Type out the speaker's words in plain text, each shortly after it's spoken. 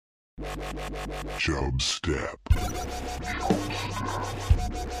Chub Step.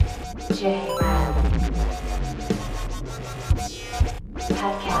 J-Ram.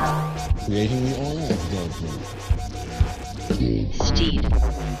 Pet Cow. Creating the oil of judgment. Steed.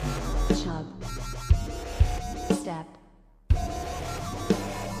 Chub. Step.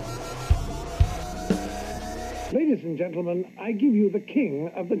 Ladies and gentlemen, I give you the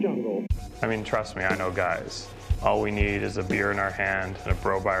king of the jungle. I mean, trust me, I know guys. All we need is a beer in our hand and a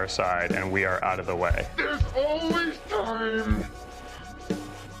bro by our side, and we are out of the way. There's always time.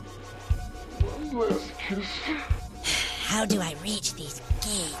 One last kiss. How do I reach these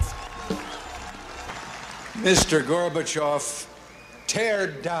gates? Mr. Gorbachev, tear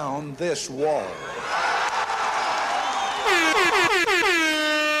down this wall.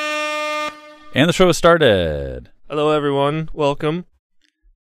 And the show has started. Hello, everyone. Welcome.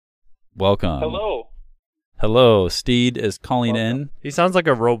 Hello. Hello. Steed is calling in. He sounds like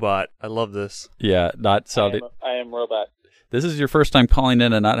a robot. I love this. Yeah, not sounding. I am robot. This is your first time calling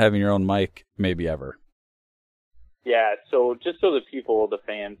in and not having your own mic, maybe ever. Yeah, so just so the people, the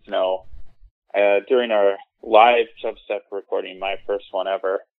fans know, during our live Chub Step recording, my first one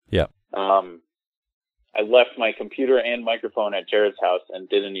ever, Yeah. I left my computer and microphone at Jared's house and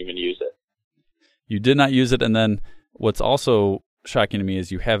didn't even use it. You did not use it, and then what's also shocking to me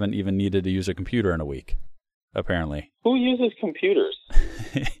is you haven't even needed to use a computer in a week, apparently. Who uses computers?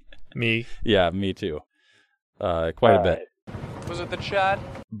 Me. Yeah, me too. Quite a bit. Was it the chat?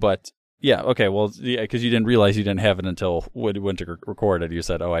 But, yeah, okay, well, yeah, because you didn't realize you didn't have it until when you went to record it. You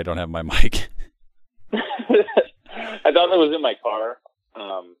said, oh, I don't have my mic. I thought that was in my car.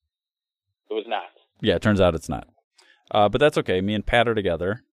 It was not. Yeah, it turns out it's not. But that's okay. Me and Pat are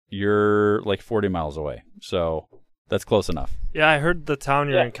together. You're like 40 miles away, so that's close enough. Yeah, I heard the town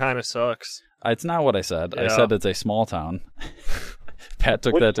you're in kind of sucks. It's not what I said. Yeah. I said it's a small town. Pat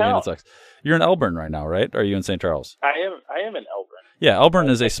took Which that to mean town? it sucks. You're in Elburn right now, right? Or are you in St. Charles? I am in Elburn. Yeah, Elburn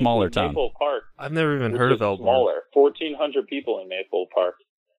is a smaller town. Maple Park. I've never even which heard is of Elburn. Smaller. 1,400 people in Maple Park.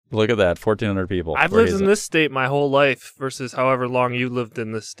 Look at that, 1,400 people. I've Where lived is in it? this state my whole life versus however long you lived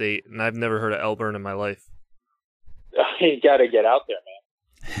in this state, and I've never heard of Elburn in my life. You got to get out there,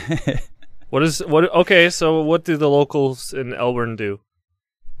 man. Okay, so what do the locals in Elburn do?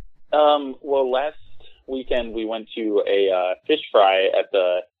 Well, last weekend we went to a fish fry at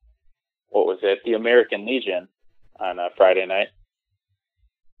the American Legion on a Friday night.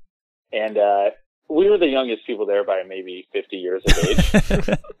 And we were the youngest people there by maybe 50 years of age.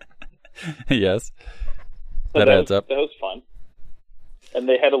 Yes. So That adds up. That was fun. And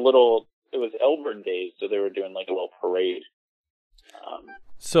they had it was Elburn Days, so they were doing like a little parade,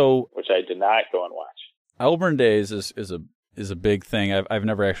 which I did not go and watch. Elburn Days is a big thing. I've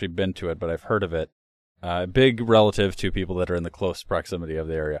never actually been to it, but I've heard of it. Big relative to people that are in the close proximity of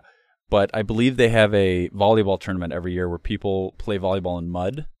the area. But I believe they have a volleyball tournament every year where people play volleyball in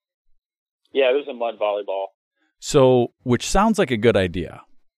mud. Yeah, there's a mud volleyball. So, which sounds like a good idea,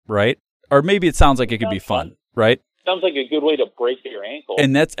 right? Or maybe it sounds like it could be fun, right? Sounds like a good way to break your ankle.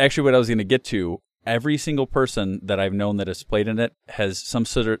 And that's actually what I was going to get to. Every single person that I've known that has played in it has some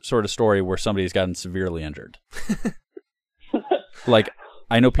sort of story where somebody's gotten severely injured. Like,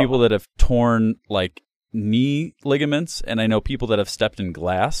 I know people that have torn, like, knee ligaments, and I know people that have stepped in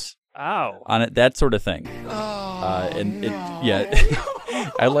glass. Ow. On it, that sort of thing. I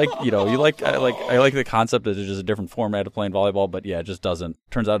like the concept that it's just a different format of playing volleyball, but yeah, it just doesn't.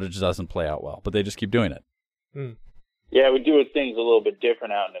 Turns out it just doesn't play out well. But they just keep doing it. Yeah, we do things a little bit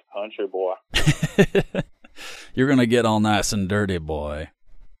different out in the country, boy. You're gonna get all nice and dirty, boy.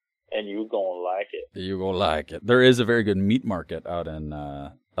 And you gonna like it. You gonna like it. There is a very good meat market out in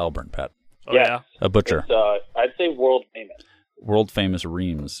Elburn, Pet. Oh, yeah. A butcher. It's, I'd say world famous. World famous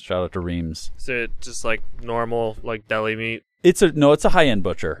Reams. Shout out to Reams. Is it just like normal, like deli meat? It's a high end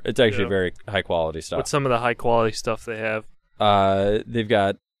butcher. It's actually very high quality stuff. What's some of the high quality stuff they have? They've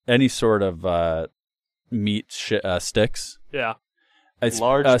got any sort of meat sticks. Yeah.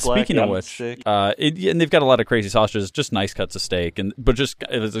 Large black speaking of which, stick. and they've got a lot of crazy sausages, just nice cuts of steak, but it's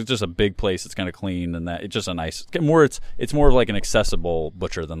just a big place. It's kind of clean, and that it's just a nice. It's more of like an accessible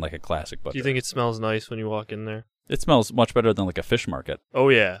butcher than like a classic butcher. Do you think it smells nice when you walk in there? It smells much better than like a fish market. Oh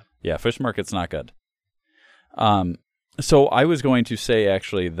yeah, yeah, fish market's not good. So I was going to say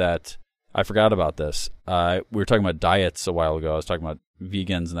actually that I forgot about this. We were talking about diets a while ago. I was talking about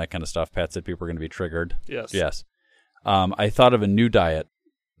vegans and that kind of stuff. Pat said people are going to be triggered. Yes. I thought of a new diet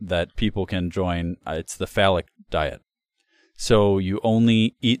that people can join. It's the phallic diet. So you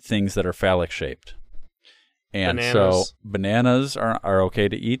only eat things that are phallic shaped. And Bananas. so bananas are okay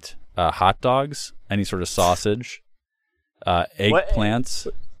to eat. Hot dogs, any sort of sausage, eggplants.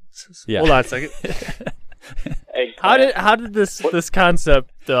 Yeah. Hold on a second. How did this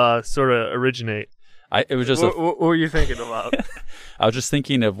concept sort of originate? It was just what were you thinking about? I was just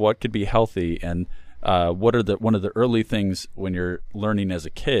thinking of what could be healthy, and one of the early things when you're learning as a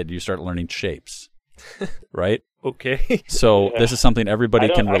kid, you start learning shapes, right? Okay. So this is something everybody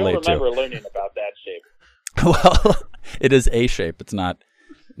can relate to. I don't remember learning about that shape. Well, it is a shape. It's not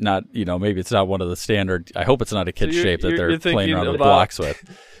maybe it's not one of the standard. I hope it's not a kid's shape that they're playing around with blocks with.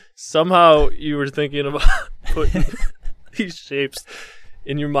 Somehow you were thinking about putting these shapes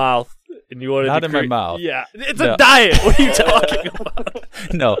in your mouth. And you wanted not to in my mouth. Yeah, it's a diet. What are you talking about?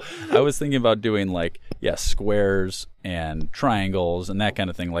 No, I was thinking about doing squares and triangles and that kind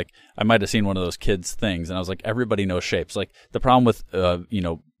of thing. Like I might have seen one of those kids things, and I was like, everybody knows shapes. Like the problem with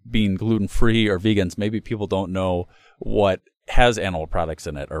being gluten free or vegans, maybe people don't know what has animal products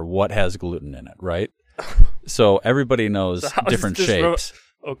in it or what has gluten in it, right? So everybody knows different shapes.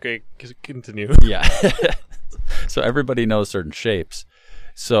 Okay, continue. Yeah. So everybody knows certain shapes.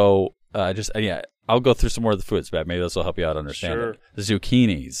 So I'll go through some more of the foods, Matt. Maybe this will help you out understand it.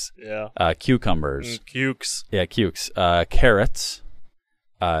 Zucchinis. Yeah. Cucumbers. Cukes. Yeah, cukes. Carrots.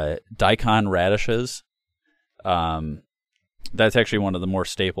 Daikon radishes. That's actually one of the more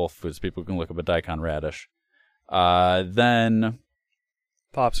staple foods. People can look up a daikon radish. Then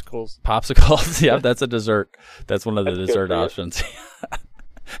popsicles. Yeah, that's a dessert. That's one of the dessert options.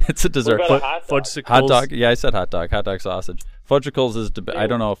 It's a dessert. What about Fudgesicles? Hot dog. Yeah, I said hot dog. Hot dog sausage. Fudgesicles is. I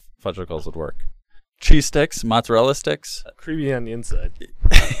don't know if fudgesicles would work. Cheese sticks, mozzarella sticks. Creamy on the inside.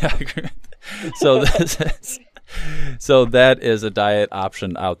 So that is a diet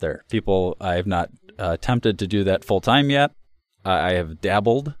option out there. People, I have not attempted to do that full time yet. I have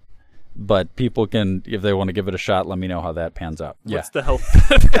dabbled, but people can, if they want to give it a shot, let me know how that pans out. What's the health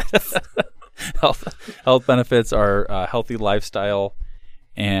benefits? Health benefits are healthy lifestyle,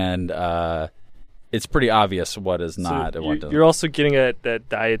 and it's pretty obvious what is not. So you're also getting at that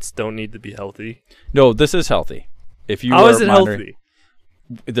diets don't need to be healthy. No, this is healthy. If you how is it healthy?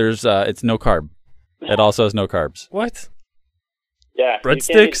 There's it's no carb. It also has no carbs. What? Yeah, breadsticks.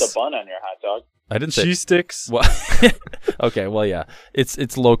 You can't eat the bun on your hot dog. I didn't say cheese sticks. Well, okay, well, yeah,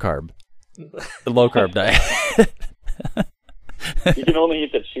 it's low carb, low carb diet. You can only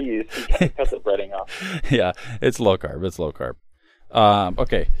eat the cheese. You can't cut the breading off. Yeah, it's low carb. It's low carb.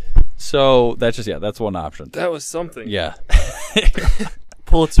 Okay, so that's one option. That was something. Yeah.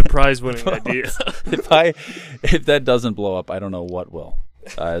 Pulitzer Prize winning idea. If that doesn't blow up, I don't know what will,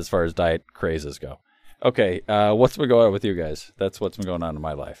 as far as diet crazes go. Okay, what's been going on with you guys? That's what's been going on in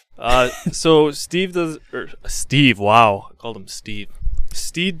my life. So Steve wow, I called him Steve.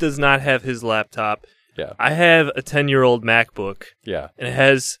 Steve does not have his laptop. Yeah. I have a 10-year-old MacBook. Yeah. And it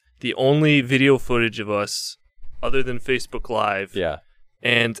has the only video footage of us other than Facebook Live. Yeah.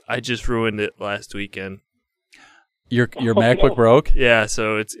 And I just ruined it last weekend. Your MacBook broke? Yeah,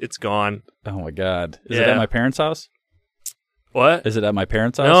 so it's gone. Oh my God. Is it at my parents' house? What? Is it at my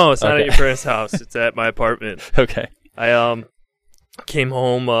parents' house? No, it's not at your parents' house. It's at my apartment. Okay. I came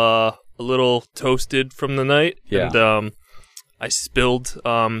home a little toasted from the night. Yeah. And I spilled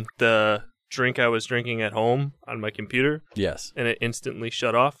the drink I was drinking at home on my computer. Yes. And it instantly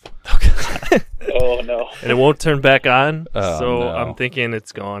shut off. Oh no. And it won't turn back on. Oh, so no. I'm thinking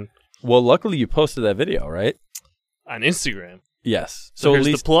it's gone. Well, luckily you posted that video, right? On Instagram. Yes. So here's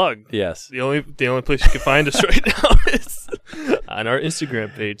at least the plug. Yes. The only place you can find us right now is on our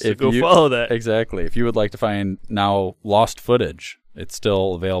Instagram page. So go follow that. Exactly. If you would like to find now lost footage, it's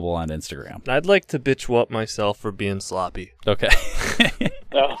still available on Instagram. I'd like to bitch whoop myself for being sloppy. Okay.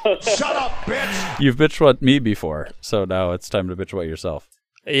 Shut up, bitch! You've bitch whooped me before, so now it's time to bitch whoop yourself.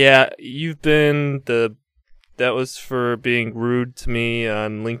 Yeah, you've been that was for being rude to me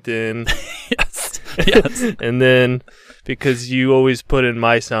on LinkedIn. Yes. And then because you always put in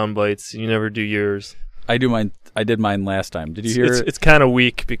my sound bites, you never do yours. I do mine. I did mine last time. Did you hear it? It's kind of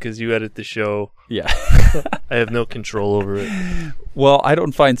weak because you edit the show. Yeah. I have no control over it. Well, I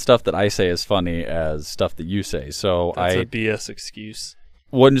don't find stuff that I say as funny as stuff that you say. So That's a BS excuse.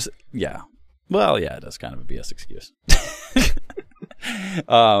 Yeah. Well, yeah, it is kind of a BS excuse.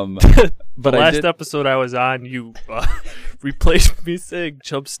 But the last episode I was on, you replaced me saying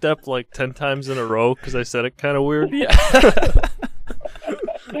chub step like 10 times in a row because I said it kind of weird. Yeah.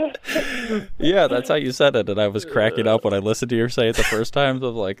 Yeah, that's how you said it, and I was cracking up when I listened to you say it the first time.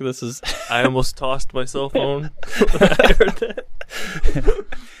 I'm like, this is... I almost tossed my cell phone when I heard that.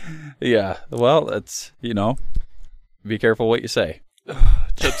 Yeah, well, it's, be careful what you say.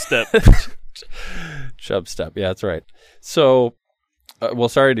 Chub step. Chub step, yeah, that's right. So, well,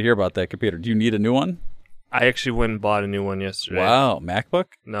 sorry to hear about that computer. Do you need a new one? I actually went and bought a new one yesterday. Wow, MacBook?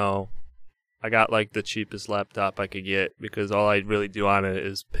 No. I got like the cheapest laptop I could get because all I really do on it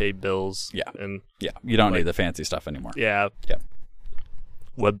is pay bills. Yeah. And Yeah, you don't need the fancy stuff anymore. yeah. Yeah.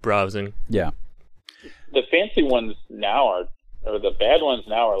 Web browsing. Yeah. The fancy ones now are, or the bad ones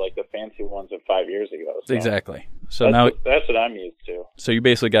now are like the fancy ones of 5 years ago. So Exactly. So now, that's what I'm used to. so you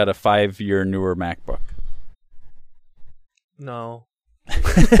basically got a 5-year newer MacBook. No.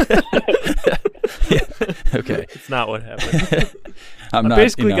 Okay. It's not what happened. I'm I not,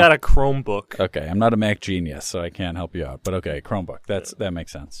 basically got a Chromebook. Okay, I'm not a Mac genius, so I can't help you out. But okay, Chromebook. That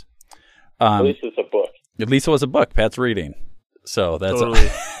makes sense. At least it's a book. At least it was a book. Pat's reading. So that's Totally.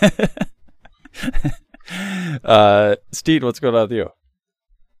 Steve, what's going on with you?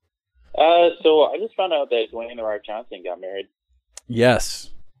 So I just found out that Dwayne The Rock Johnson got married. Yes,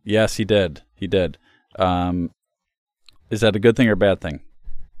 he did. He did. Is that a good thing or a bad thing?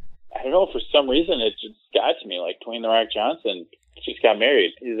 I don't know, for some reason it just got to me, like Dwayne The Rock Johnson just got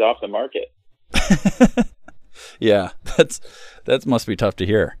married. He's off the market. Yeah, that must be tough to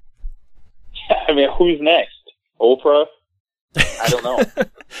hear. I mean, who's next? Oprah? I don't know.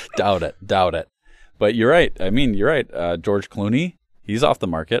 Doubt it. But you're right. I mean, you're right. George Clooney, he's off the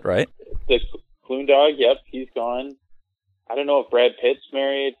market, right? The Clune Dog, yep, he's gone. I don't know if Brad Pitt's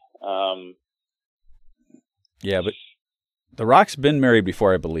married. Yeah, but The Rock's been married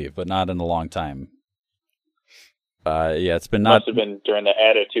before, I believe, but not in a long time. Yeah, it's been Must have been during the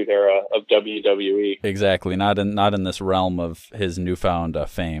Attitude Era of WWE. Exactly, not in this realm of his newfound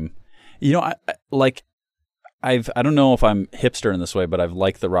fame. You know, I don't know if I'm hipster in this way, but I've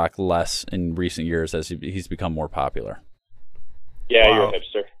liked The Rock less in recent years as he's become more popular. Yeah, Wow. You're a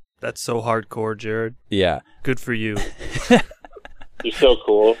hipster. That's so hardcore, Jared. Yeah. Good for you. You're so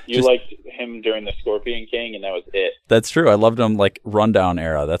cool. You liked him during the Scorpion King, and that was it. That's true. I loved him like Rundown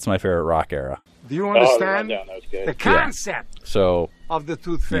era. That's my favorite Rock era. Do you understand Rundown, that was good. the concept So of the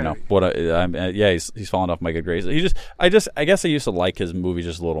Tooth Fairy? you know what? He's fallen off my good graces. I guess I used to like his movies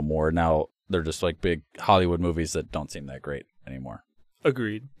just a little more. Now they're just like big Hollywood movies that don't seem that great anymore.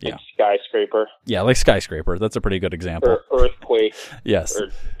 Agreed. Yeah. Like Skyscraper. Yeah, like Skyscraper. That's a pretty good example. Or Earthquake. Yes. Or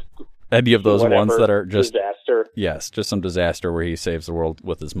any of those ones that are just disaster. Yes, just some disaster where he saves the world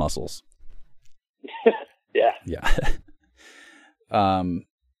with his muscles. Yeah. Yeah.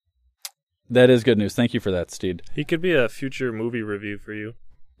 That is good news. Thank you for that, Steed. He could be a future movie review for you.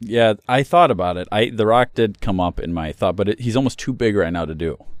 Yeah, I thought about it. The Rock did come up in my thought, but he's almost too big right now to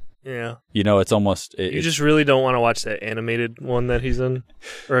do. Yeah. You know, it's almost... You just really don't want to watch that animated one that he's in?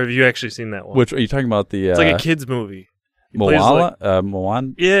 Or have you actually seen that one? Which, are you talking about the... It's like a kid's movie. He plays Moana?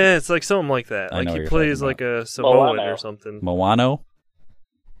 Moana? Yeah, it's like something like that. I Like know he what you're plays talking like a Samoan or something. Moana?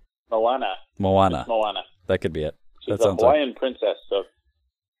 Moana. That could be it. She's That a sounds like... Hawaiian princess of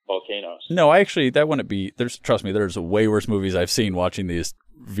volcanoes. No, that wouldn't be... Trust me, there's way worse movies I've seen watching these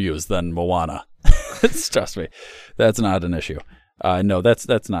views than Moana. Trust me. That's not an issue. No, that's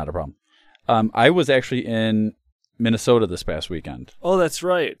not a problem. I was actually in Minnesota this past weekend. Oh, that's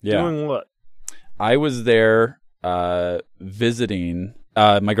right. Yeah. Doing what? I was there visiting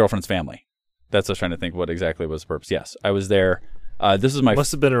my girlfriend's family. That's what I was trying to think what exactly was the purpose. Yes, I was there. This is my...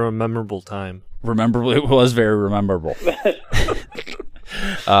 Must have been a memorable time. It was very memorable.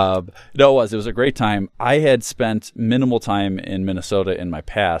 No, it was. It was a great time. I had spent minimal time in Minnesota in my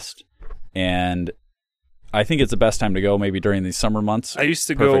past, and I think it's the best time to go maybe during these summer months. I used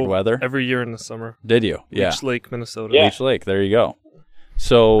to Perfect go weather. every year in the summer. Did you? Yeah. Leech Lake, Minnesota. Yeah. Leech Lake. There you go.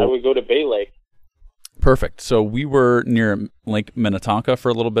 So I would go to Bay Lake. Perfect. So we were near Lake Minnetonka for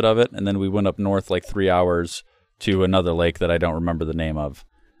a little bit of it, and then we went up north like 3 hours to another lake that I don't remember the name of.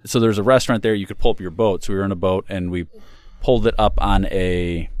 So there's a restaurant there. You could pull up your boat. So we were in a boat, and we pulled it up on to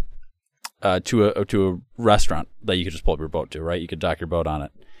a restaurant that you could just pull up your boat to, right? You could dock your boat on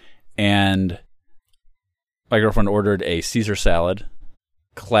it. And my girlfriend ordered a Caesar salad,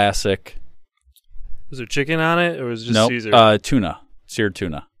 classic. Was there chicken on it, or was it just Caesar? Tuna, seared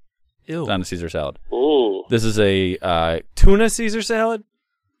tuna. Ew. On a Caesar salad. Ooh. This is a tuna Caesar salad?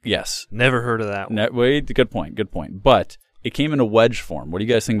 Yes. Never heard of that one. Good point. But it came in a wedge form. What do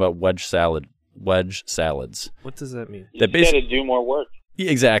you guys think about wedge salads? What does that mean? You got to do more work.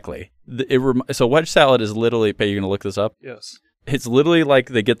 Exactly. So wedge salad is literally, are you going to look this up? Yes. It's literally like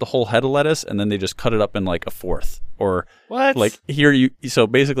they get the whole head of lettuce and then they just cut it up in like a fourth. Or what? Like here so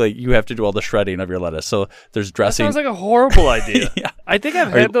basically you have to do all the shredding of your lettuce. So there's dressing. That sounds like a horrible idea. Yeah. I think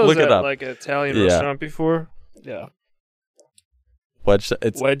I've had those at like an Italian Yeah. restaurant before. Yeah. Wedge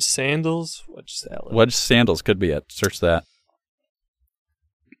sandals, wedge salad. Wedge sandals could be it. Search that.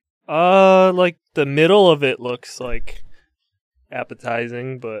 Like the middle of it looks like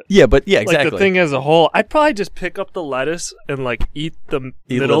appetizing, but exactly. Like the thing as a whole, I'd probably just pick up the lettuce and like eat the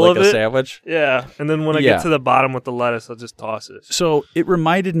middle like of a it. Sandwich. Yeah, and then when I get to the bottom with the lettuce, I'll just toss it. So it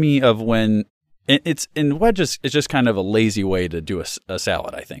reminded me of when it's in wedges. It's just kind of a lazy way to do a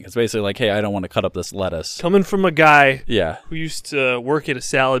salad. I think it's basically like, hey, I don't want to cut up this lettuce. Coming from a guy, yeah, who used to work at a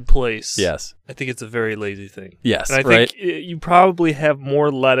salad place. Yes, I think it's a very lazy thing. Yes, and I think you probably have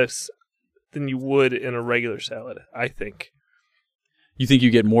more lettuce than you would in a regular salad. I think. You think you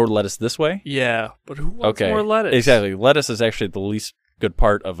get more lettuce this way? Yeah, but who wants more lettuce? Exactly. Lettuce is actually the least good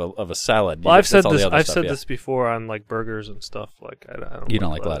part of a salad. Well, I've said this before on like burgers and stuff. Like I don't. You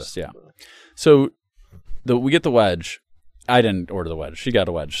don't like lettuce, yeah. So we get the wedge. I didn't order the wedge. She got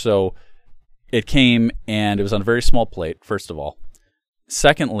a wedge. So it came and it was on a very small plate. First of all,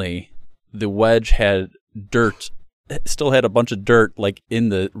 secondly, the wedge had dirt. Still had a bunch of dirt like in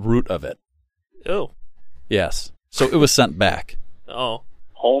the root of it. Oh. Yes. So it was sent back. Oh.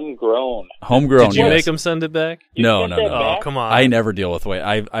 Homegrown. Did you make them send it back? No. Oh, come on. I never deal with weight.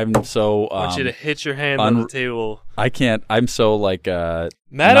 I'm so. I want you to hit your hand on the table. I can't. I'm so like.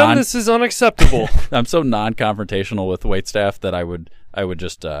 Madam, this is unacceptable. I'm so non-confrontational with waitstaff that I would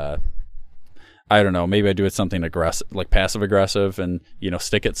just. I don't know. Maybe I do it something aggressive, like passive aggressive, and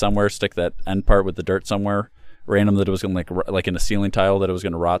stick it somewhere. Stick that end part with the dirt somewhere, random that it was going to like in a ceiling tile that it was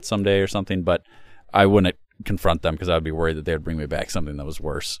going to rot someday or something. But I wouldn't confront them because I would be worried that they would bring me back something that was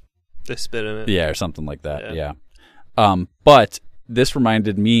worse. They spit in it. Yeah, or something like that. Yeah. But this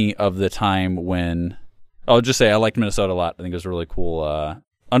reminded me of the time when I'll just say I liked Minnesota a lot. I think it was really cool.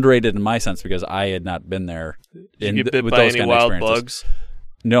 Underrated in my sense because I had not been there. Did you get bit by any wild bugs?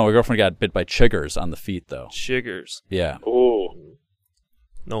 No, my girlfriend got bit by chiggers on the feet though. Chiggers. Yeah. Ooh.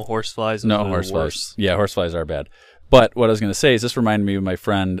 No horseflies. No horseflies. Yeah, horseflies are bad. But what I was going to say is this reminded me of my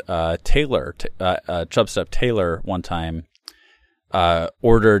friend Taylor, Chubstep Taylor, one time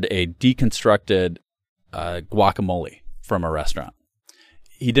ordered a deconstructed guacamole from a restaurant.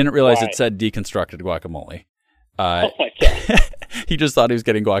 He didn't realize it said deconstructed guacamole. Oh my God. He just thought he was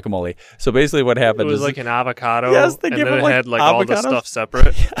getting guacamole. So basically what happened was is like an avocado. Yes, they and gave then him it like had like avocados. all the stuff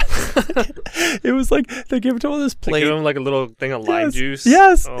separate. It was like they gave it to him on this plate. They gave him like a little thing of lime juice.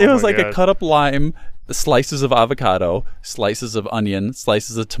 Yes, oh it was like God. a cut up lime, slices of avocado, slices of onion,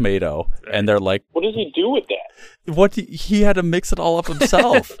 slices of tomato, and they're like, what does he do with that? He had to mix it all up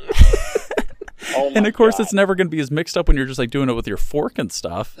himself. Oh and of course, God. it's never going to be as mixed up when you're just like doing it with your fork and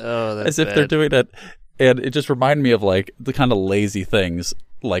stuff. Oh, that's as if bad. they're doing it. And it just reminded me of like the kind of lazy things,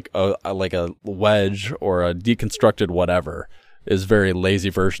 like a wedge or a deconstructed whatever is very lazy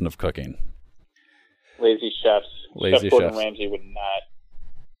version of cooking. Lazy chefs. Lazy Chef Gordon chefs. Ramsay would not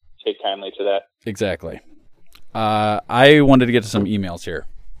take kindly to that. Exactly. I wanted to get to some emails here.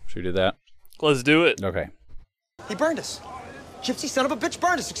 Should we do that? Let's do it. Okay. He burned us. Gypsy son of a bitch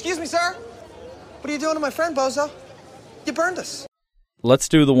burned us. Excuse me, sir. What are you doing to my friend, Bozo? You burned us. Let's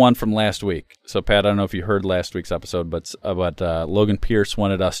do the one from last week. So, Pat, I don't know if you heard last week's episode, but Logan Pierce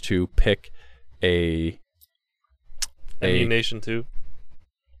wanted us to pick a Ammunition 2.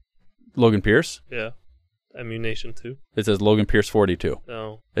 Logan Pierce? Yeah. Ammunition 2. It says Logan Pierce 42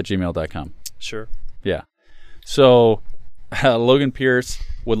 at gmail.com. Sure. Yeah. So, Logan Pierce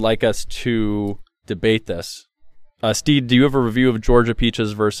would like us to debate this. Steve, do you have a review of Georgia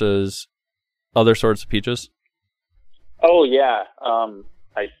peaches versus other sorts of peaches? Oh yeah,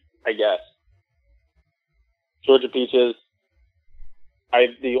 I guess Georgia peaches.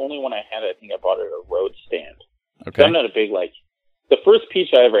 The only one I had, I think I bought it at a road stand. Okay. I'm not a big the first peach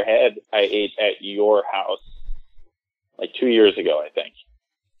I ever had, I ate at your house like 2 years ago, I think,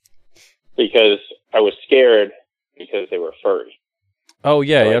 because I was scared because they were furry. Oh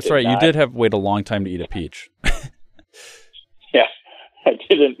yeah, So I that's did right. You not- did have to wait a long time to eat a peach. Yeah, I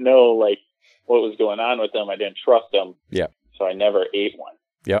didn't know what was going on with them. I didn't trust them. Yeah. So I never ate one.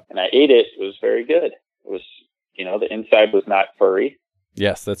 Yep. And I ate it. It was very good. It was, the inside was not furry.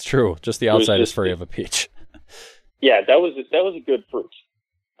 Yes, that's true. Just the It was outside is just- furry of a peach. Yeah, that was a good fruit.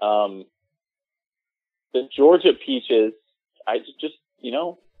 The Georgia peaches, I just a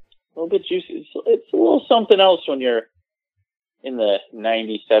little bit juicy. It's a little something else when you're in the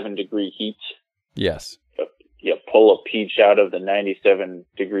 97-degree heat. Yes. You pull a peach out of the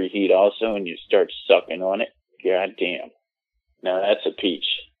 97-degree heat also, and you start sucking on it. God damn. Now that's a peach.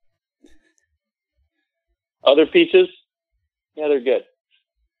 Other peaches, yeah, they're good.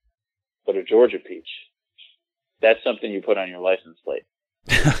 But a Georgia peach, that's something you put on your license plate.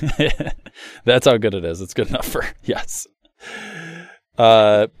 That's how good it is. It's good enough for yes.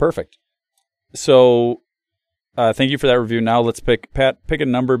 Perfect. So, thank you for that review. Now let's pick a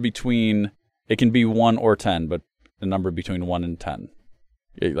number between. It can be 1 or 10, but a number between 1 and 10.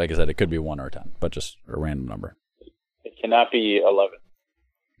 Like I said, it could be 1 or 10, but just a random number. It cannot be 11.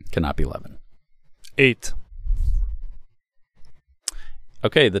 Cannot be 11. 8.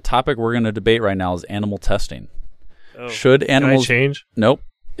 Okay, the topic we're going to debate right now is animal testing. Oh. Should animals Can I change? Nope,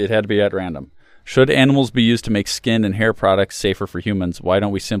 it had to be at random. Should animals be used to make skin and hair products safer for humans? Why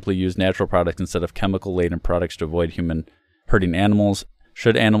don't we simply use natural products instead of chemical-laden products to avoid human hurting animals?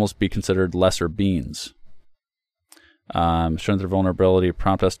 Should animals be considered lesser beings? Shouldn't their vulnerability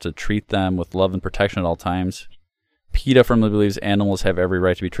prompt us to treat them with love and protection at all times? PETA firmly believes animals have every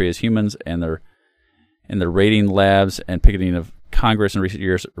right to be treated as humans, and their raiding labs and picketing of Congress in recent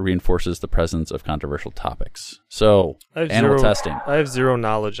years reinforces the presence of controversial topics. So, animal testing. I have zero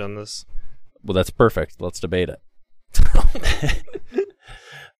knowledge on this. Well, that's perfect. Let's debate it.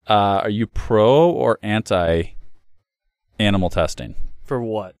 Are you pro or anti animal testing? For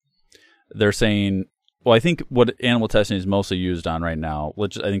what? They're saying, well, I think what animal testing is mostly used on right now,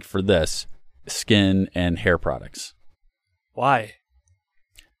 which I think for this, skin and hair products. Why?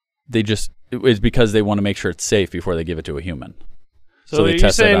 It's because they want to make sure it's safe before they give it to a human. So they you're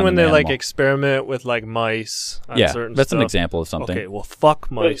test it saying on when an they animal. like experiment with like mice on certain that's stuff? an example of something. Okay, well, fuck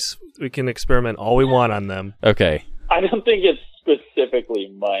mice. We can experiment all we want on them. Okay. I don't think it's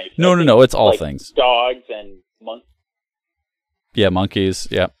specifically mice. No, it's all things. Dogs and monkeys. Yeah, monkeys.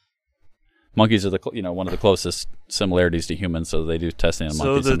 Yeah, monkeys are one of the closest similarities to humans, so they do testing on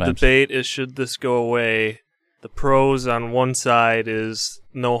monkeys. So the sometimes. debate is, should this go away? The pros on one side is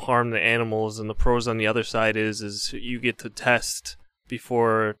no harm to animals, and the pros on the other side is you get to test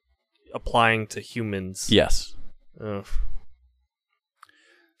before applying to humans. Yes. Ugh.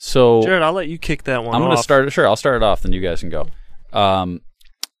 So, Jared, I'll let you kick that one off. I'm going to start. Sure, I'll start it off, then you guys can go.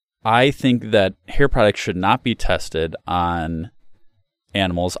 I think that hair products should not be tested on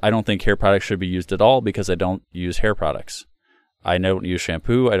animals. I don't think hair products should be used at all because I don't use hair products. I don't use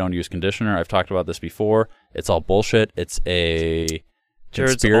shampoo. I don't use conditioner. I've talked about this before. It's all bullshit. It's a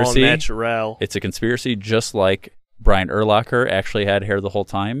conspiracy. Jared's all natural. It's a conspiracy, just like Brian Urlacher actually had hair the whole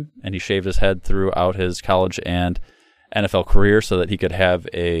time, and he shaved his head throughout his college and NFL career so that he could have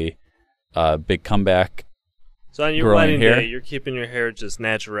a big comeback. So on your wedding day, you're keeping your hair just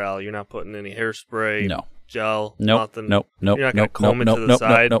natural. You're not putting any hairspray, gel, nothing. Nope. You're not going to comb it to the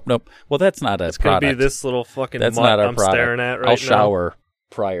side. Nope. Well, that's not a it's product. It's going to be this little fucking that's mutt not our I'm product. staring at right now. I'll shower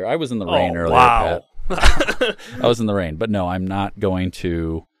prior. I was in the rain earlier, wow. Pat. I was in the rain, but no, I'm not going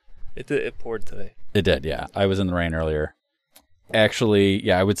to. It poured today. It did, yeah. I was in the rain earlier. Actually,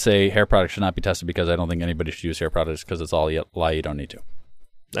 yeah, I would say hair products should not be tested because I don't think anybody should use hair products because it's all a lie. You don't need to.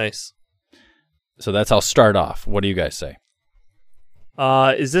 Nice. So that's how I'll start off. What do you guys say?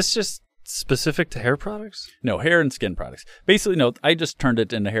 Is this just specific to hair products? No, hair and skin products. Basically, no. I just turned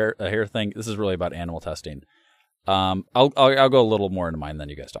it into a hair thing. This is really about animal testing. I'll go a little more into mine than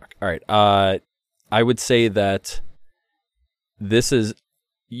you guys talk. All right. I would say that this is.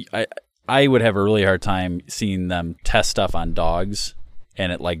 I would have a really hard time seeing them test stuff on dogs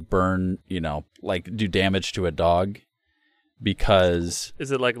and it like burn, like do damage to a dog because...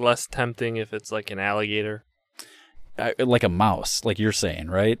 Is it like less tempting if it's like an alligator? Like a mouse, like you're saying,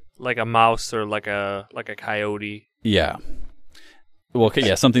 right? Like a mouse or like a coyote. Yeah. Well, okay,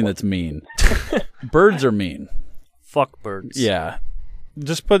 yeah, something that's mean. Birds are mean. Fuck birds. Yeah.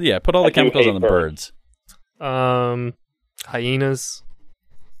 Just put all the chemicals on the birds. Hyenas.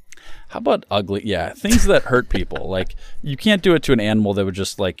 How about ugly? Yeah, things that hurt people. Like, you can't do it to an animal that would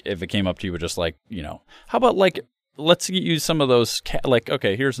just, like, if it came up to you, would just, like, How about, like, let's use some of those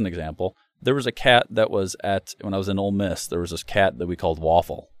okay, here's an example. There was a cat that was when I was in Ole Miss, there was this cat that we called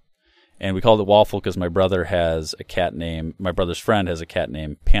Waffle. And we called it Waffle because my brother's friend has a cat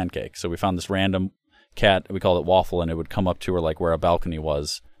named Pancake. So we found this random cat, we called it Waffle, and it would come up to her, like, where a balcony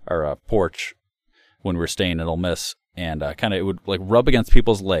was, or a porch, when we were staying in Ole Miss. And it would like rub against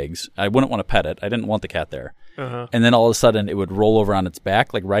people's legs. I wouldn't want to pet it. I didn't want the cat there. Uh-huh. And then all of a sudden, it would roll over on its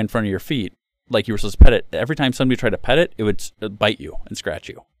back, like right in front of your feet, like you were supposed to pet it. Every time somebody tried to pet it, it would bite you and scratch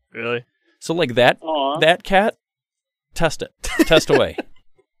you. Really? So like that cat, test it. Test away.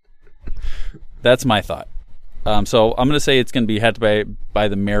 That's my thought. So I'm going to say it's going to be had by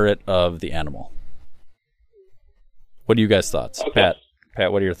the merit of the animal. What are you guys' thoughts? Okay.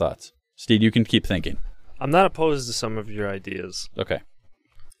 Pat, what are your thoughts? Steve, you can keep thinking. I'm not opposed to some of your ideas. Okay.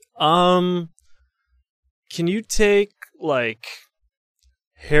 Can you take like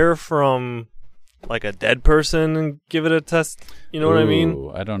hair from like a dead person and give it a test? You know what I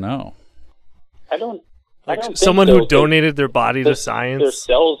mean? I don't know. I don't think someone so, who donated their body to science. Their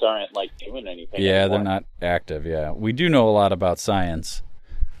cells aren't like doing anything. Yeah, anymore. they're not active. Yeah, we do know a lot about science.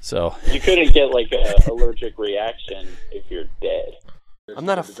 So you couldn't get like a allergic reaction if you're dead. I'm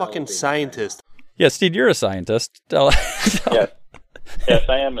not a fucking scientist. Yeah, Steve, you're a scientist. Yes,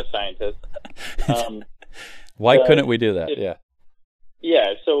 I am a scientist. Why couldn't we do that?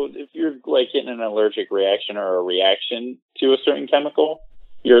 Yeah, so if you're like getting an allergic reaction or a reaction to a certain chemical,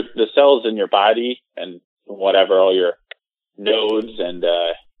 the cells in your body and whatever, all your nodes and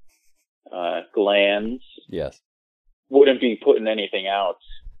glands, yes, wouldn't be putting anything out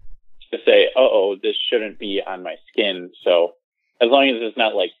to say, this shouldn't be on my skin. So as long as it's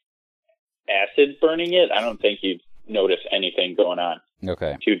not like acid burning it, I don't think you'd notice anything going on.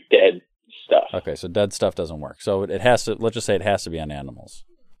 Okay. To dead stuff. Okay, so dead stuff doesn't work. So it has to, let's just say it has to be on animals.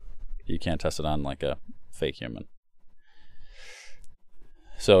 You can't test it on like a fake human.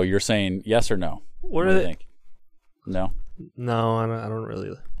 So you're saying yes or no? What do you think? No? No, I don't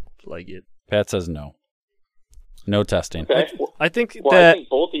really like it. Pat says no. No testing. Okay. I think I think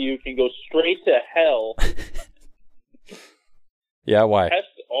both of you can go straight to hell. Yeah, why? Test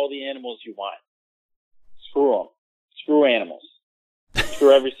all the animals you want. Screw them. Screw animals.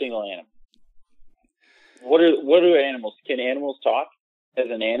 Screw every single animal. What are animals? Can animals talk?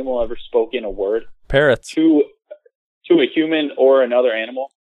 Has an animal ever spoken a word? Parrots. To a human or another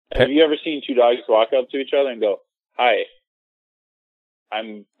animal? Have you ever seen two dogs walk up to each other and go, "Hi,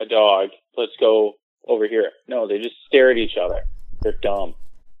 I'm a dog. Let's go over here"? No, they just stare at each other. They're dumb.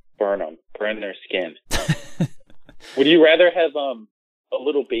 Burn them. Burn their skin. Would you rather have a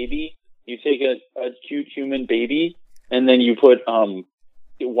little baby? You take a cute human baby and then you put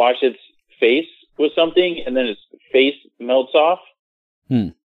wash its face with something and then its face melts off?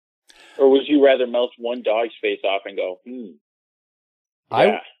 Or would you rather melt one dog's face off and go,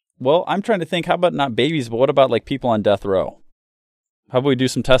 yeah. Well, I'm trying to think, how about not babies, but what about like people on death row? How about we do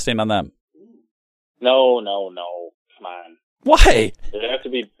some testing on them? No. Come on. Why? It would have to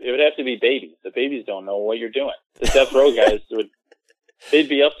be babies. The babies don't know what you're doing. The death row guys they'd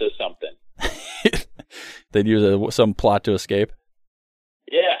be up to something. They'd use some plot to escape.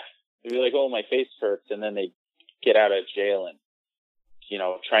 Yeah. They'd be like, "Oh, my face hurts," and then they get out of jail and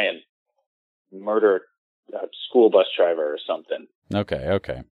try and murder a school bus driver or something.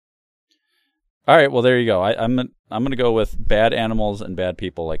 Okay. All right, well there you go. I'm gonna go with bad animals and bad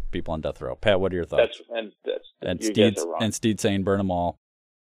people, like people on death row. Pat, what are your thoughts? And Steed's saying burn them all.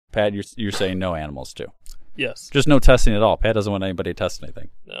 Pat, you're saying no animals too. Yes. Just no testing at all. Pat doesn't want anybody to test anything.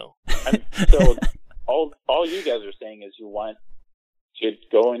 No. So all you guys are saying is you want to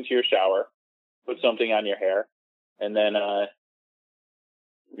go into your shower, put something on your hair, and then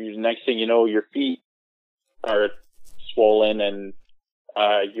next thing you know, your feet are swollen and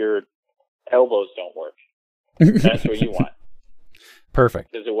your elbows don't work. That's what you want.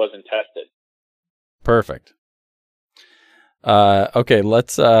 Perfect. Because it wasn't tested. Perfect. Okay,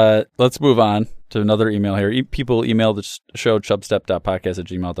 let's move on to another email here. People email the show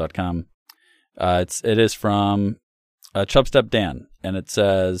chubstep.podcast@gmail.com. It is from Chubstep Dan, and it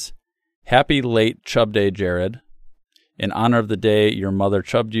says, "Happy late Chub Day, Jared. In honor of the day your mother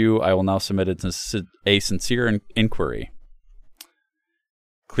chubbed you, I will now submit it to a sincere inquiry."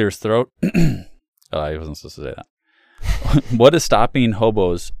 Clears throat. I wasn't supposed to say that. What is stopping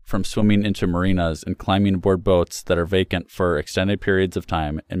hobos from swimming into marinas and climbing aboard boats that are vacant for extended periods of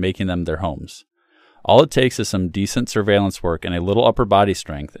time and making them their homes? All it takes is some decent surveillance work and a little upper body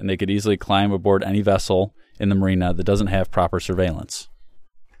strength, and they could easily climb aboard any vessel in the marina that doesn't have proper surveillance.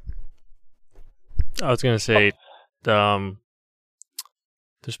 I was going to say,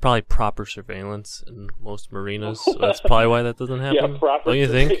 there's probably proper surveillance in most marinas, so that's probably why that doesn't happen. Yeah, proper don't you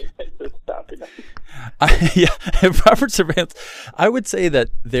think? Proper surveillance. I would say that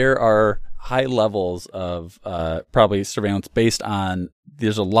there are high levels of probably surveillance based on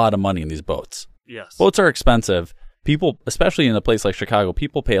there's a lot of money in these boats. Yes. Boats are expensive. People, especially in a place like Chicago,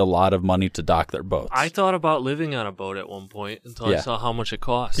 people pay a lot of money to dock their boats. I thought about living on a boat at one point until I saw how much it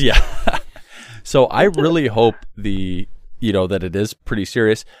cost. Yeah. So I really hope that it is pretty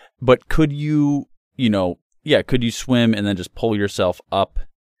serious. But could you swim and then just pull yourself up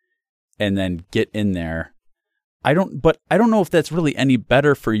and then get in there? I don't know if that's really any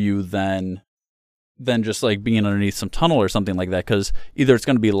better for you than just like being underneath some tunnel or something like that, because either it's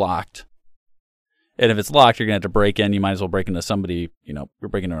going to be locked, and if it's locked, you're going to have to break in. You might as well break into somebody, you're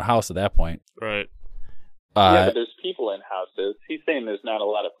breaking into a house at that point. Right. But there's people in houses. He's saying there's not a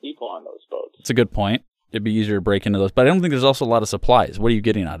lot of people on those boats. It's a good point. It'd be easier to break into those, but I don't think there's also a lot of supplies. What are you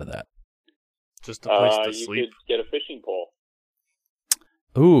getting out of that? Just a place to you sleep. could get a fishing pole.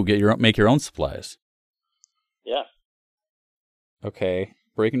 Ooh, make your own supplies. Yeah. Okay.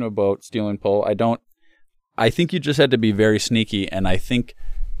 Break into a boat, stealing pole. I think you just had to be very sneaky, and I think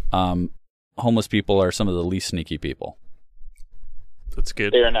homeless people are some of the least sneaky people. That's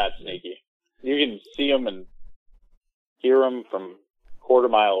good. They are not sneaky. You can see them and hear them from a quarter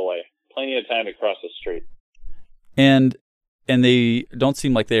mile away. Plenty of time to cross the street. And they don't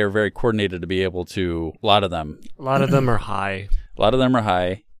seem like they are very coordinated to be able to. A lot of them are high. A lot of them are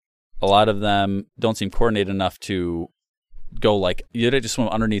high. A lot of them don't seem coordinated enough to go like you had to swim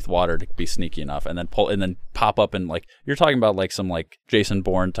underneath water to be sneaky enough, and then pop up and like you're talking about like some like Jason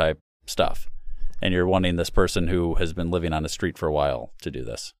Bourne type stuff, and you're wanting this person who has been living on the street for a while to do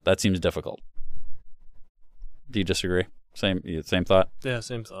this. That seems difficult. Do you disagree? Same thought? Yeah,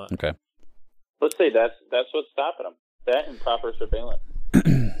 same thought. Okay. Let's say that's what's stopping them. That and proper surveillance.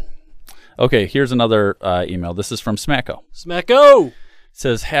 Okay, here's another email. This is from Smacko. Smacko! It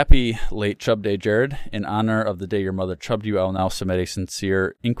says, happy late Chub Day, Jared. In honor of the day your mother chubbed you, I will now submit a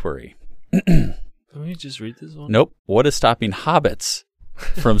sincere inquiry. Can we just read this one? Nope. What is stopping hobbits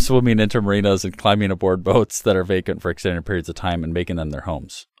from swimming into marinas and climbing aboard boats that are vacant for extended periods of time and making them their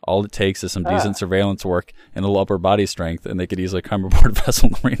homes? All it takes is some decent surveillance work and a little upper body strength, and they could easily climb aboard a vessel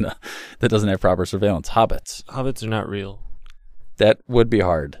in the marina that doesn't have proper surveillance. Hobbits. Hobbits are not real. That would be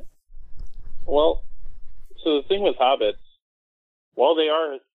hard. Well, so the thing with hobbits, while they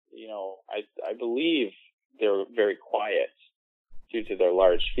are, I believe they're very quiet due to their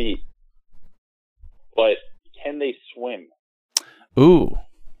large feet, but can they swim? Ooh.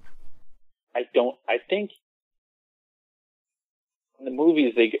 I think in the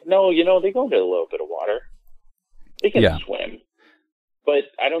movies they go into a little bit of water. They can swim, but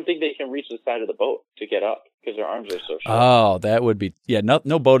I don't think they can reach the side of the boat to get up because their arms are so short. Oh, that would be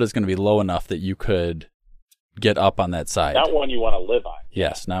no boat is going to be low enough that you could get up on that side. Not one you want to live on.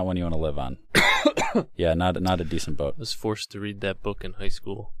 Yes, not one you want to live on. Yeah, not a decent boat. I was forced to read that book in high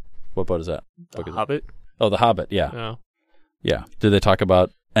school. What boat is that? The Hobbit. Oh, The Hobbit. Yeah. Yeah. Yeah. Did they talk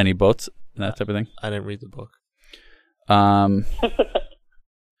about any boats and that type of thing? I didn't read the book.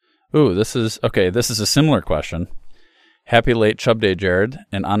 Ooh, this is a similar question. Happy late Chub Day, Jared.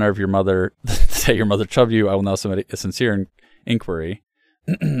 In honor of your mother, the day your mother chubbed you, I will now submit a sincere inquiry.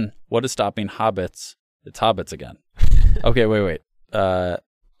 What is stopping hobbits? It's hobbits again. Okay, wait.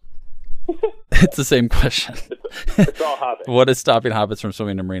 It's the same question. It's all hobbits. What is stopping hobbits from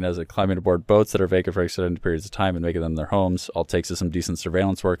swimming in marinas and climbing aboard boats that are vacant for extended periods of time and making them their homes? All it takes is some decent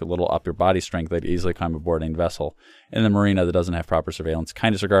surveillance work, a little up your body strength. They'd easily climb aboard any vessel in the marina that doesn't have proper surveillance.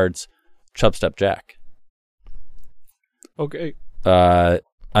 Kindest regards, Chubstep Jack. Okay. I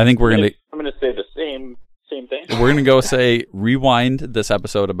think I'm going to say the same thing. We're going to go say rewind this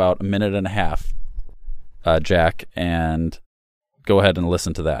episode about a minute and a half, Jack, and go ahead and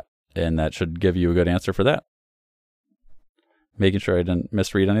listen to that. And that should give you a good answer for that. Making sure I didn't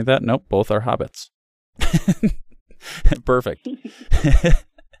misread any of that. Nope, both are hobbits. Perfect.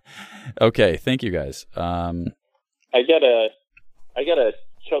 Okay, thank you guys. I got a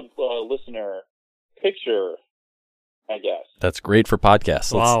Chub listener picture, I guess. That's great for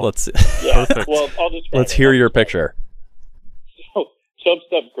podcasts. Wow. Let's yeah. Well, I'll just let's hear your picture. So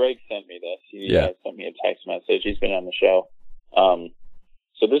Chubstep Greg sent me this. He sent me a text message. He's been on the show.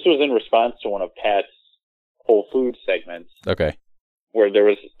 So this was in response to one of Pat's Whole Foods segments. Okay. Where there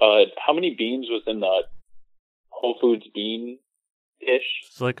was, how many beans was in the Whole Foods bean dish?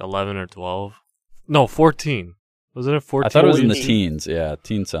 It's like 11 or 12. No, 14. Wasn't it 14? I thought it was in the teens. Yeah,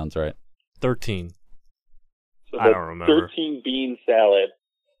 teen sounds right. 13. So I don't remember. 13 bean salad.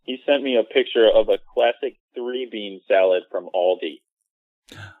 He sent me a picture of a classic 3-bean salad from Aldi.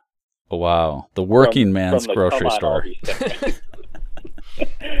 Oh, wow. The working man's from the grocery store.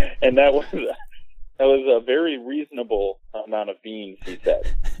 And that was a very reasonable amount of beans, he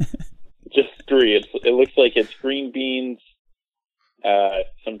said. Just 3. It looks like it's green beans,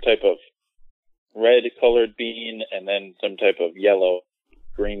 some type of red-colored bean, and then some type of yellow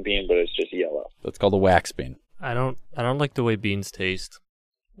green bean, but it's just yellow. That's called a wax bean. I don't like the way beans taste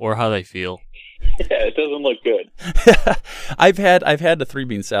or how they feel. Yeah, it doesn't look good. I've had a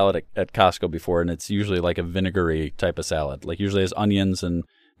 3-bean salad at Costco before, and it's usually like a vinegary type of salad. Like usually has onions and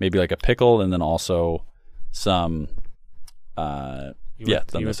maybe like a pickle, and then also some Costco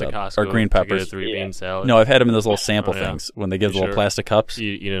or green peppers. To get a 3-bean salad. No, I've had them in those little sample things when they give the little plastic cups.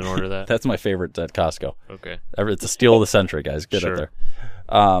 You didn't order that? That's my favorite at Costco. Okay, it's a steal of the century, guys. Get it there.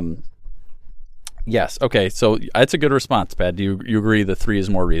 Yes. Okay. So it's a good response, Pat. Do you agree that 3 is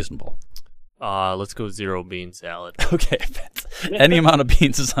more reasonable? Let's go 0-bean salad. Okay. Any amount of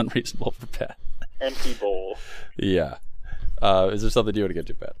beans is unreasonable for Pat. Empty bowl. Yeah. Is there something you want to get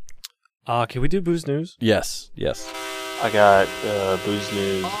to, Pat? Can we do booze news? Yes. I got booze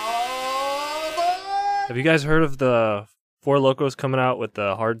news. Have you guys heard of the Four Locos coming out with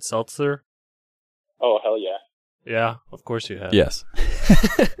the hard seltzer. Oh, hell yeah. Yeah, of course you have. Yes.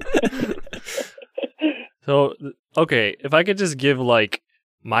 So, okay, if I could just give like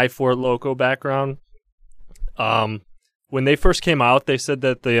my Four Loko background. When they first came out, they said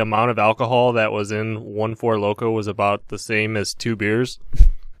that the amount of alcohol that was in one Four Loko was about the same as 2 beers.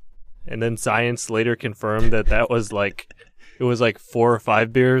 And then science later confirmed that was like, it was like 4 or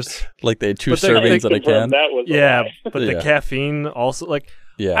 5 beers. Like they had 2 servings in a can. But the caffeine also, like,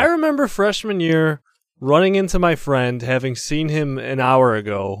 I remember freshman year running into my friend, having seen him an hour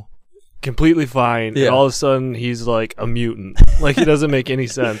ago, completely fine, and all of a sudden he's like a mutant. Like, he doesn't make any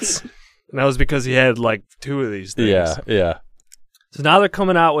sense. And that was because he had like 2 of these things. Yeah. So now they're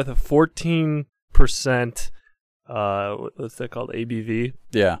coming out with a 14%, what's that called? ABV?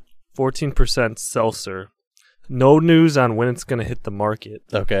 Yeah. 14% seltzer. No news on when it's going to hit the market.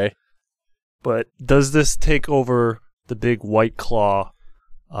 Okay. But does this take over the big White Claw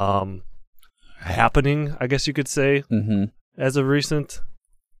happening, I guess you could say, as of recent?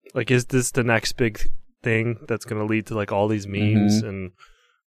 Like, is this the next big thing that's going to lead to like all these memes and,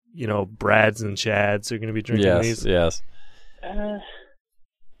 you know, Brads and Chads are going to be drinking these? Yes. I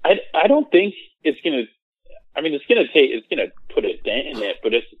don't think it's going to. I mean, it's going to put a dent in it,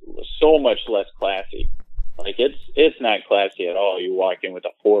 but it's so much less classy. Like, it's not classy at all. You walk in with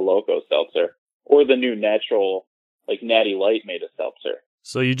a Four Loko seltzer or the new natural, like Natty Light made a seltzer.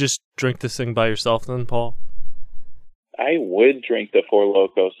 So you just drink this thing by yourself then, Paul? I would drink the Four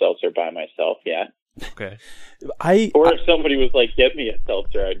Loko seltzer by myself, yeah. Okay. Or if somebody was like, get me a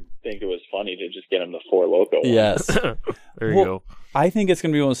seltzer, I'd think it was funny to just get them the Four Loko one. Yes. There you go. I think it's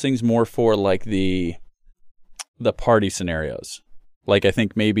going to be one of those things more for like the party scenarios. Like, I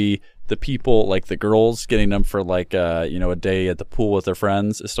think maybe the people, like the girls getting them for like, a day at the pool with their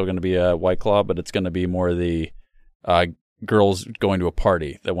friends is still going to be a White Claw, but it's going to be more the girls going to a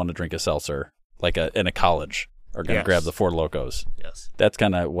party that want to drink a seltzer, like in a college, are going to grab the Four Locos. Yes. That's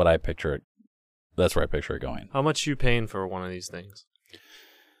kind of what I picture it. That's where I picture it going. How much are you paying for one of these things?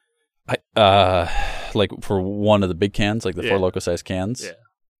 Like for one of the big cans, like the Four Loko size cans. Yeah.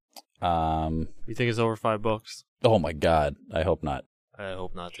 You think it's over $5? Oh my God. I hope not. I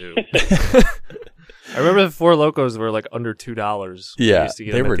hope not too. I remember the Four Locos were like under $2. Yeah. I used to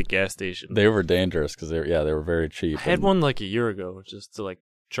get them at the gas station. They were dangerous because they were very cheap. I had one like a year ago just to like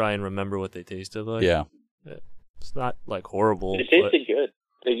try and remember what they tasted like. Yeah. It's not like horrible. They tasted good.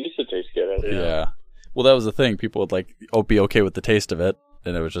 They used to taste good. Yeah. Well, that was the thing. People would like be okay with the taste of it,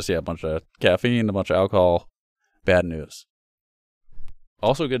 and it was just a bunch of caffeine, a bunch of alcohol. Bad news.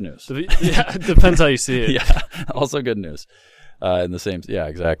 Also good news. Yeah, it depends how you see it. Yeah. Also good news. In the same. Yeah,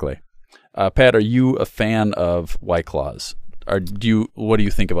 exactly. Pat, are you a fan of White Claws? What do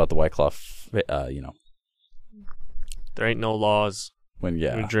you think about the White Claw? There ain't no laws when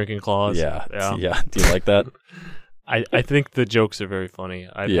drinking claws. Yeah. Do you like that? I think the jokes are very funny.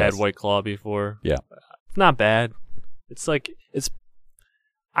 I've had White Claw before. Yeah. It's not bad. It's like,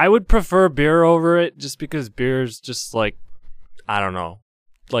 I would prefer beer over it just because beer's just like, I don't know.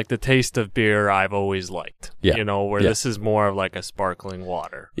 Like the taste of beer I've always liked. Yeah. You know, where this is more of like a sparkling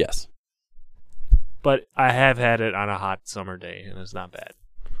water. Yes. But I have had it on a hot summer day and it's not bad.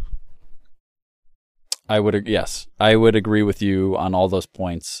 I would agree with you on all those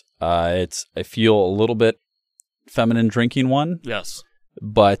points. I feel a little bit feminine drinking one. Yes.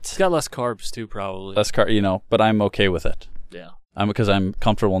 But it's got less carbs too, probably. Less but I'm okay with it. Yeah. Because I'm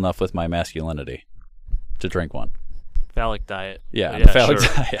comfortable enough with my masculinity to drink one. Phallic diet. Yeah, phallic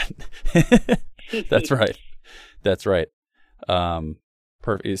diet. That's right. That's right.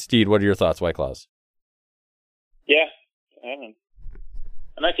 Perfect. Steed, what are your thoughts, White Claws? Yeah. I'm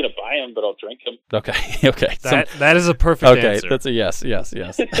not going to buy them, but I'll drink them. Okay. That is a perfect answer. Okay, that's a yes.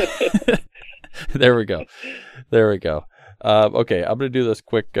 There we go. Okay, I'm going to do this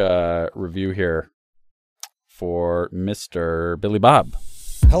quick review here for Mr. Billy Bob.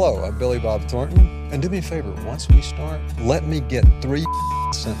 Hello, I'm Billy Bob Thornton, and do me a favor, once we start, let me get 3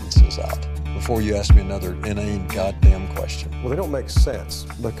 sentences out before you ask me another inane goddamn question. Well, they don't make sense,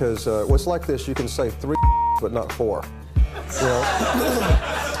 because what's like this, you can say 3 but not 4. Well,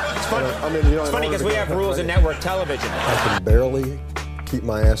 it's funny. It's funny because we have rules in network television. I can barely keep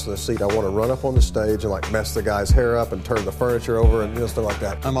my ass in the seat. I want to run up on the stage and like mess the guy's hair up and turn the furniture over and stuff like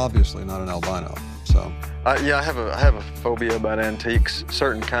that. I'm obviously not an albino, so. I have a phobia about antiques,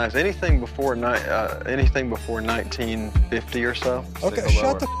 certain kinds. Anything before 1950 or so. Okay,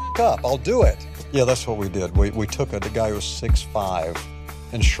 shut the up. I'll do it. Yeah, that's what we did. We took the guy who was 6'5"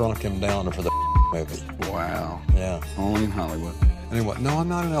 and shrunk him down for the movie. Wow. Yeah. Only in Hollywood. And he went, no, I'm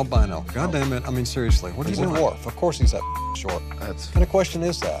not an albino. God damn it. I mean, seriously, what are you doing? He's a dwarf. Of course he's that short. What kind of question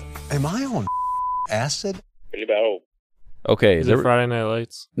is that? Am I on acid? Pretty bad. Okay. Is it Friday Night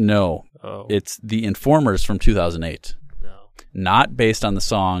Lights? No. Oh. It's The Informers from 2008. No. Not based on the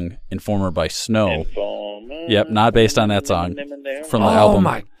song Informer by Snow. Informer. Yep, not based on that song. From the album. Oh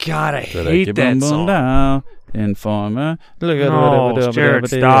my God, I hate that song. Down, Informer. Look at No, Jared,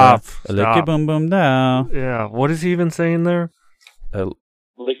 stop. Licky boom boom down. Yeah, what is he even saying there?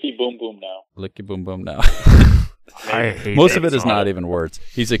 Licky boom boom now. Licky boom boom now. I hate Most that of it is song. not even words.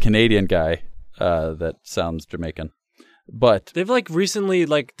 He's a Canadian guy that sounds Jamaican. But They've like recently,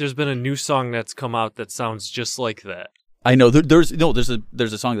 like, there's been a new song that's come out that sounds just like that. I know there's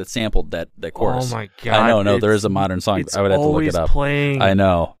a song that sampled that chorus. Oh my God! I know, no, there is a modern song. I would have to look it up. Playing. I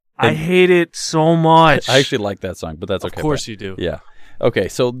know. I hate it so much. I actually like that song, but that's okay. Of course you do. Yeah. Okay,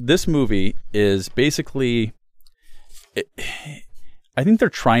 so this movie is basically, I think they're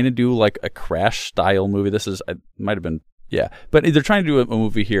trying to do like a Crash style movie. This is, it might have been, yeah, but they're trying to do a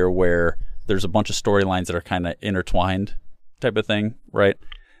movie here where there's a bunch of storylines that are kind of intertwined, type of thing, right?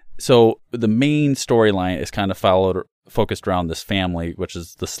 So the main storyline is kind of focused around this family, which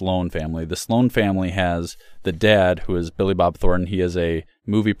is the Sloan family. The Sloan family has the dad, who is Billy Bob Thornton. He is a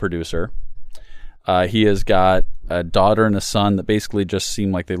movie producer. He has got a daughter and a son that basically just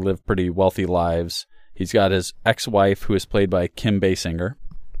seem like they live pretty wealthy lives. He's got his ex-wife, who is played by Kim Basinger.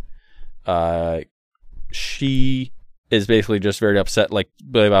 She is basically just very upset, like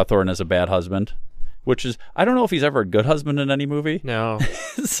Billy Bob Thornton is a bad husband, which is, I don't know if he's ever a good husband in any movie. No.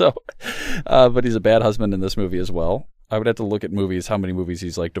 So, but he's a bad husband in this movie as well. I would have to look at movies, how many movies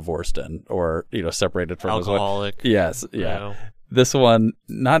he's like divorced in or, separated from alcoholic. his wife. Yes. Yeah. No. This one,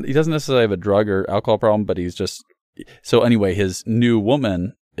 he doesn't necessarily have a drug or alcohol problem, but he's just, so anyway, his new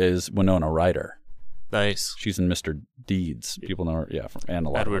woman is Winona Ryder. Nice. She's in Mr. Deeds. People know her, yeah, and a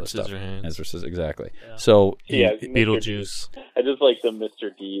lot Edward of other stuff. Scissorhands. Exactly. Yeah. So, Yeah, Beetlejuice. I just like the Mr.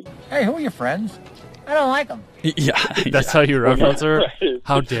 Deeds. Hey, who are your friends? I don't like them. Yeah. That's how you reference her?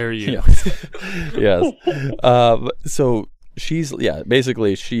 How dare you? Yes. So she's,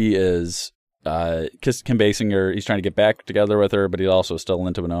 basically she is, Kim Basinger, he's trying to get back together with her, but he's also still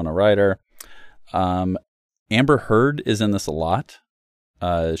into Winona Ryder. Amber Heard is in this a lot.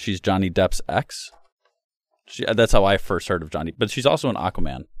 She's Johnny Depp's ex. That's how I first heard of Johnny, but she's also in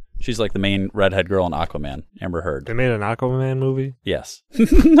Aquaman. She's like the main redhead girl in Aquaman, Amber Heard. They made an Aquaman movie? Yes. Oh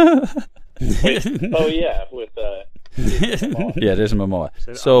yeah, with Jason Momoa. Yeah, Jason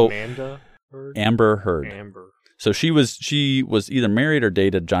Momoa. So Amanda Heard? Amber Heard. Amber. So she was either married or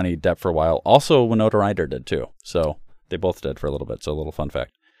dated Johnny Depp for a while. Also, Winona Ryder did too. So they both did for a little bit. So a little fun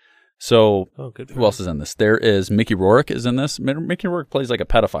fact. So who else is in this? There is Mickey Rourke is in this. Mickey Rourke plays like a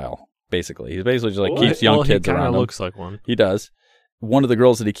pedophile, basically. He basically just like keeps young kids around him. He kind of looks like one. He does. One of the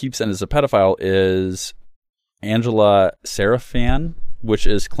girls that he keeps in as a pedophile is Angela Serafan, which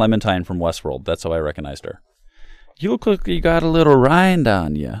is Clementine from Westworld. That's how I recognized her. You look like you got a little rind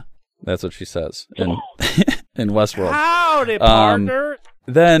on you. That's what she says in in Westworld. Howdy, partner.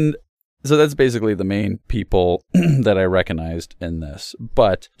 So that's basically the main people that I recognized in this.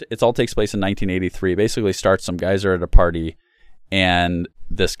 But it all takes place in 1983. Basically starts, some guys are at a party, and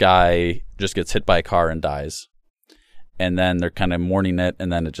this guy just gets hit by a car and dies. And then they're kind of mourning it,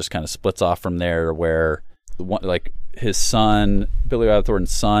 and then it just kind of splits off from there, where his son, Billy Bob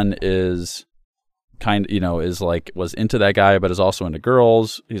Thornton's son, is was into that guy, but is also into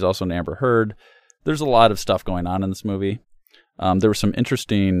girls. He's also into Amber Heard. There's a lot of stuff going on in this movie. There were some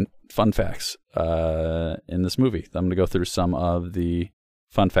interesting fun facts in this movie. I'm going to go through some of the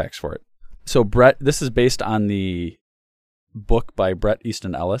fun facts for it. So this is based on the book by Bret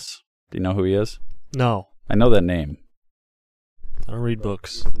Easton Ellis. Do you know who he is? No. I know that name. I don't read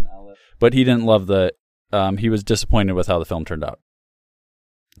books. But he didn't love he was disappointed with how the film turned out.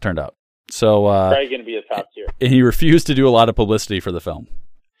 So probably going to be a top tier. And he refused to do a lot of publicity for the film.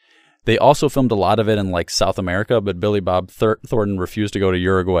 They also filmed a lot of it in like South America, but Billy Bob Thornton refused to go to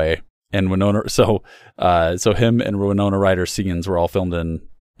Uruguay, and Winona. So him and Winona Ryder scenes were all filmed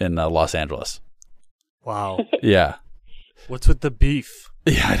in Los Angeles. Wow. Yeah. What's with the beef?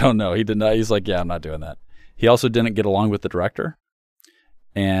 Yeah, I don't know. He did not. He's like, yeah, I'm not doing that. He also didn't get along with the director,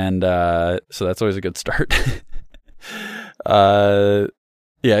 and so that's always a good start.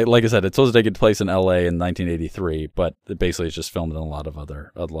 Yeah, like I said, it's supposed to take place in L.A. in 1983, but it basically is just filmed in a lot of others,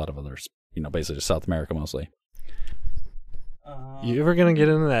 basically just South America mostly. You ever gonna get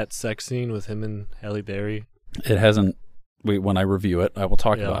into that sex scene with him and Halle Berry? It hasn't. When I review it, I will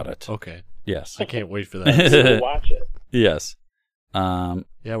talk about it. Okay. Yes. I can't wait for that. Watch it. Yes.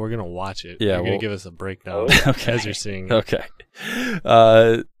 Yeah, we're gonna watch it. Yeah, you're gonna give us a breakdown as you're seeing it. Okay.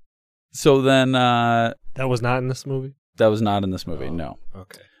 So then that was not in this movie? That was not in this movie, no.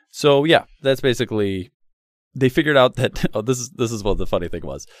 Okay. So yeah, that's basically they figured out that this is what the funny thing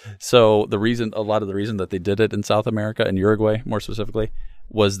was. So a lot of the reason that they did it in South America, in Uruguay more specifically,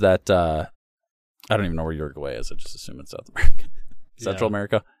 was that I don't even know where Uruguay is. I just assume it's South America. Central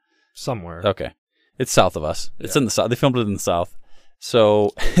America? Somewhere. Okay. It's south of us. It's in the south. They filmed it in the south.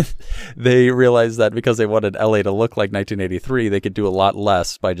 So they realized that because they wanted LA to look like 1983, they could do a lot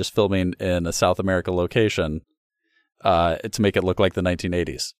less by just filming in a South America location to make it look like the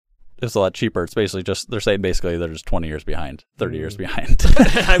 1980s. It's a lot cheaper. It's basically they're saying they're just 20 years behind, 30 years behind.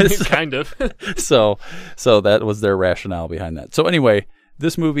 I mean, kind of. So that was their rationale behind that. So anyway,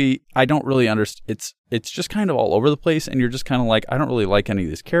 this movie, I don't really understand. It's just kind of all over the place, and you're just kind of like, I don't really like any of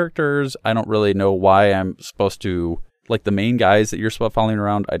these characters. I don't really know why I'm supposed to like the main guys that you're following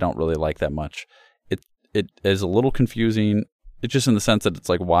around. I don't really like that much. It is a little confusing. It's just in the sense that it's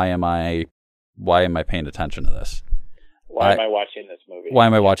like, why am I paying attention to this? Why am I watching this movie? Why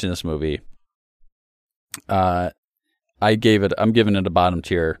am I watching this movie? I'm giving it a bottom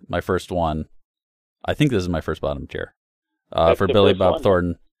tier. My first one. I think this is my first bottom tier. For Billy Bob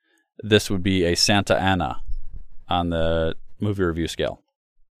Thornton, this would be a Santa Ana on the movie review scale.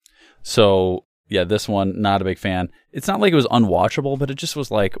 So yeah, this one, not a big fan. It's not like it was unwatchable, but it just was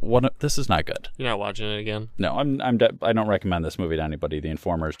like, this is not good. You're not watching it again? No, I don't recommend this movie to anybody. The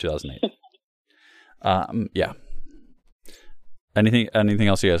Informers, 2008. Yeah. Anything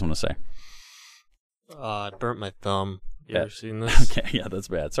else you guys want to say? I burnt my thumb. You ever seen this? Okay, yeah, that's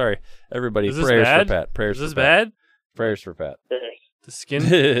bad. Sorry, everybody. Is this prayers bad? for Pat. Prayers. Is this for Pat. bad? Prayers for Pat. The skin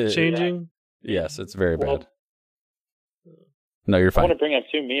changing? Yes, it's very bad. No, you're fine. I want to bring up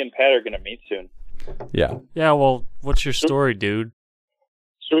too. Me and Pat are going to meet soon. Yeah. Yeah. Well, what's your story, dude?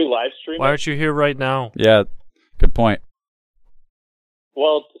 Should we live stream? Why aren't you here right now? Yeah. Good point.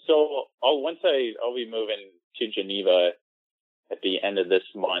 Well, so I'll be moving to Geneva at the end of this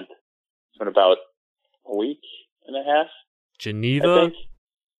month. So in about a week and a half. Geneva? I think.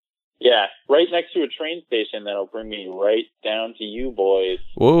 Yeah, right next to a train station that'll bring me right down to you boys.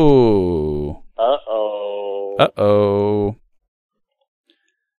 Whoa. Uh-oh.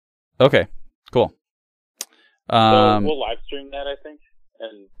 Okay, cool. So we'll live stream that, I think.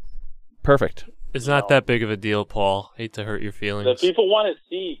 And perfect. It's not that big of a deal, Paul. Hate to hurt your feelings. The people want to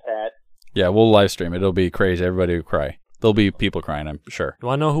see, Pat. Yeah, we'll live stream it. It'll be crazy. Everybody will cry. There'll be people crying, I'm sure. Do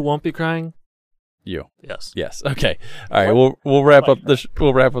I know who won't be crying? You. Yes. Yes. Okay. All right. We'll wrap up the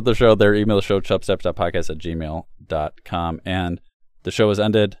show there. Email the show chubstep.podcast@gmail.com. And the show has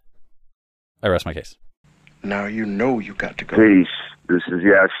ended. I rest my case. Now you know you got to go. Peace. This is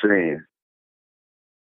Yasin.